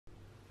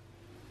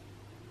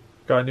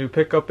Got a new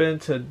pickup in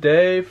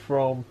today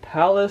from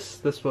Palace.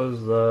 This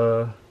was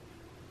I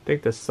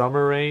think the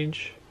summer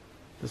range.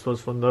 This was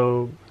from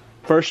the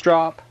first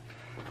drop.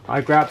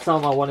 I grabbed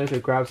some. I wanted to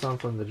grab some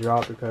from the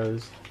drop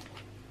because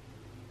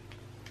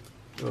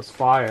it was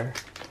fire.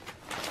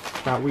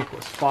 That week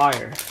was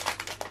fire.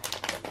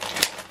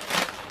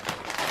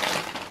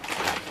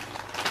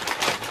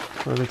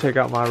 Let me take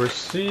out my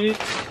receipt.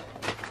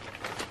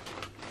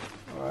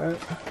 Alright.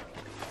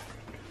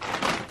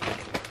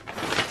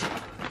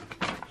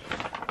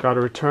 Got a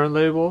return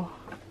label.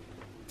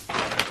 Got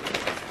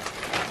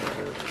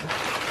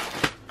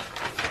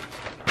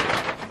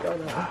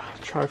a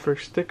Tri-Ferg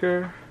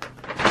sticker.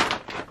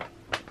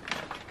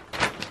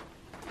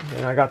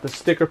 And I got the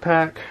sticker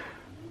pack.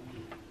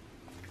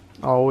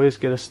 I always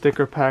get a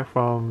sticker pack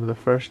from the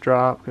first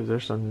drop because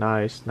there's some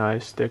nice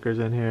stickers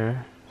in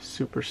here.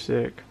 Super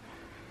sick.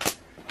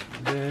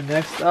 And then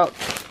next up,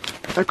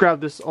 I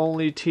grabbed this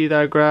only tee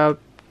that I grabbed.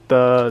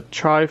 The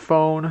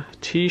Tri-Phone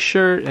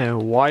t-shirt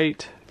in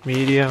white,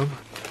 medium.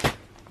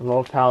 I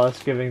love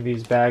Palace giving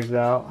these bags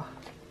out.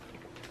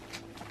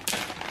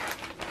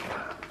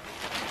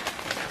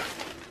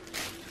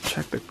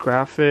 Check the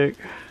graphic.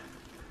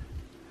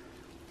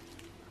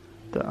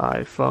 The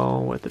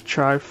iPhone with the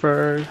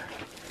Tri-Ferg.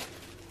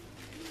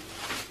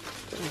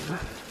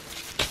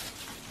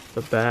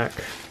 The back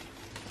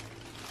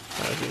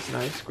has this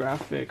nice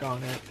graphic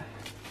on it.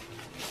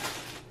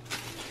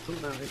 So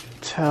now you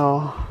can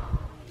tell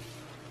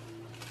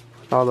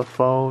all the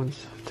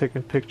phones,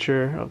 taking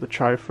picture of the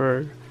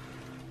Tri-Ferg.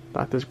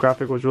 Thought this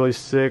graphic was really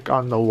sick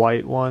on the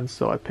white one,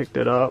 so I picked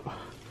it up.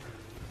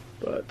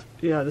 But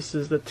yeah, this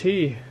is the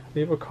tee.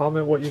 Leave a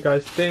comment what you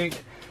guys think.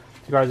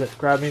 If you guys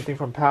grabbed anything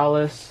from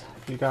Palace,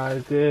 if you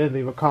guys did,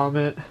 leave a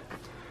comment.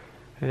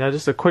 And yeah,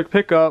 just a quick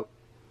pickup.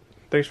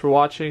 Thanks for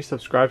watching.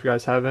 Subscribe if you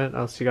guys haven't.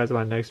 I'll see you guys in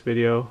my next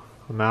video.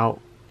 I'm out.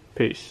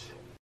 Peace.